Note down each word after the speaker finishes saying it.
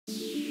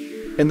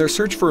In their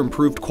search for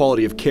improved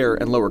quality of care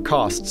and lower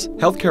costs,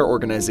 healthcare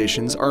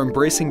organizations are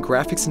embracing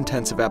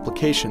graphics-intensive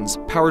applications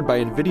powered by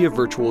NVIDIA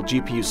Virtual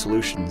GPU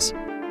solutions.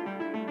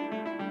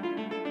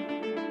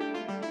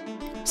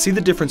 See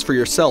the difference for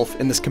yourself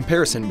in this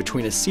comparison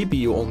between a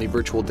CPU-only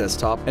virtual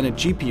desktop and a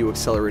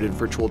GPU-accelerated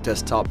virtual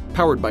desktop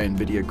powered by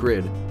NVIDIA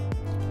GRID.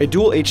 A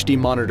dual HD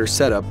monitor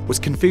setup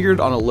was configured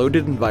on a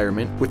loaded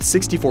environment with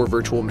 64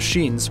 virtual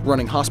machines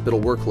running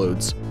hospital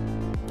workloads.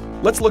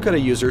 Let's look at a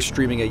user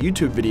streaming a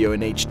YouTube video in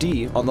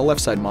HD on the left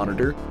side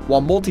monitor,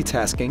 while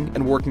multitasking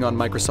and working on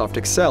Microsoft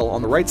Excel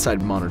on the right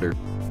side monitor.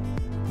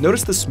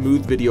 Notice the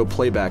smooth video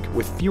playback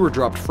with fewer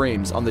dropped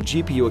frames on the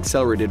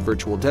GPU-accelerated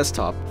virtual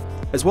desktop,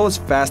 as well as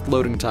fast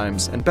loading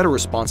times and better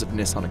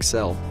responsiveness on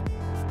Excel.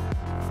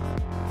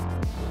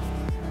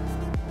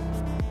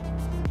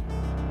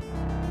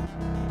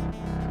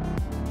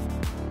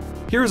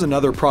 Here is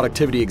another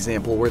productivity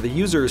example where the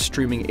user is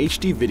streaming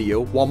HD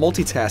video while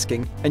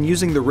multitasking and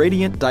using the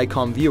Radiant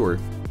DICOM viewer.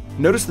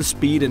 Notice the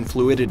speed and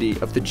fluidity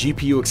of the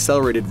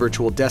GPU-accelerated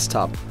virtual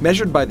desktop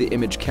measured by the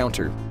image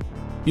counter.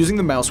 Using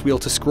the mouse wheel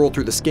to scroll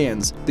through the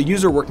scans, the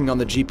user working on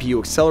the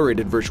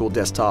GPU-accelerated virtual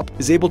desktop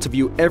is able to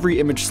view every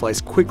image slice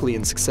quickly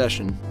in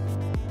succession.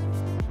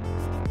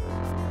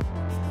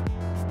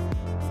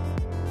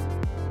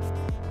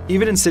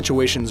 Even in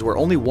situations where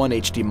only one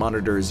HD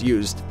monitor is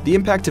used, the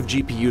impact of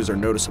GPUs are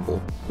noticeable.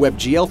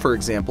 WebGL, for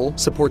example,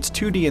 supports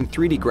 2D and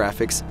 3D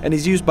graphics and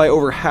is used by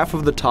over half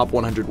of the top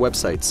 100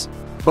 websites.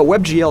 But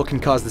WebGL can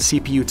cause the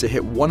CPU to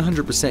hit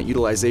 100%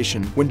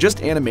 utilization when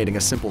just animating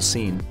a simple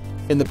scene.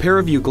 In the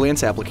ParaView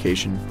Glance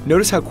application,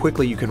 notice how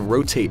quickly you can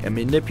rotate and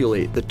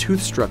manipulate the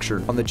tooth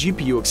structure on the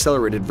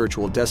GPU-accelerated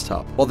virtual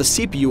desktop, while the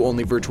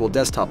CPU-only virtual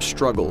desktop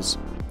struggles.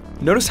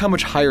 Notice how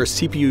much higher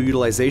CPU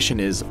utilization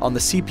is on the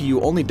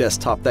CPU-only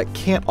desktop that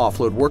can't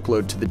offload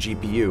workload to the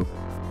GPU.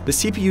 The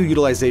CPU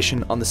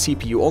utilization on the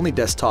CPU-only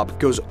desktop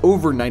goes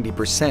over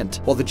 90%,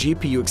 while the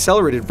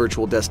GPU-accelerated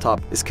virtual desktop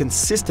is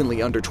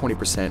consistently under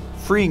 20%,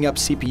 freeing up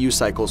CPU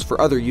cycles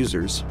for other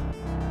users.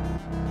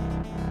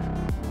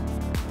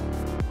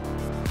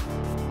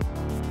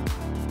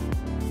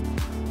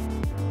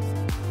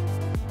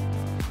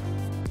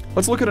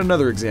 Let's look at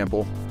another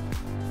example.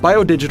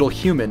 BioDigital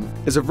Human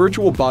is a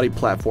virtual body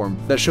platform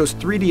that shows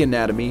 3D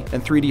anatomy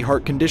and 3D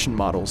heart condition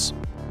models.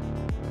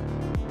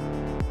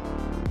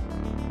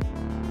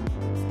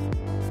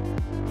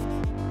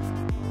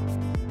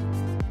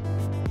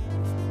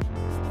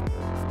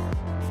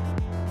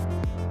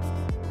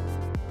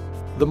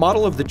 The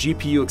model of the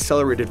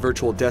GPU-accelerated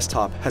virtual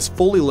desktop has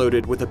fully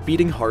loaded with a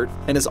beating heart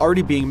and is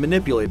already being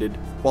manipulated,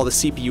 while the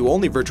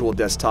CPU-only virtual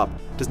desktop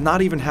does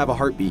not even have a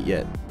heartbeat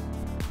yet.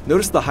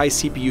 Notice the high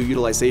CPU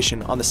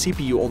utilization on the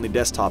CPU-only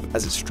desktop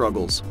as it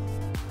struggles.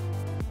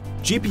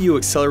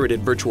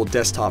 GPU-accelerated virtual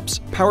desktops,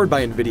 powered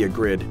by NVIDIA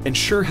GRID,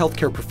 ensure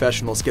healthcare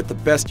professionals get the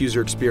best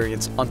user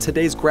experience on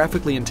today's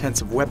graphically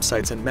intensive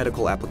websites and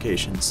medical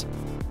applications.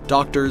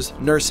 Doctors,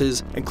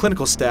 nurses, and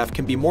clinical staff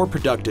can be more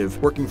productive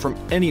working from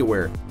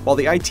anywhere, while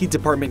the IT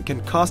department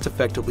can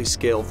cost-effectively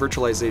scale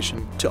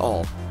virtualization to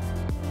all.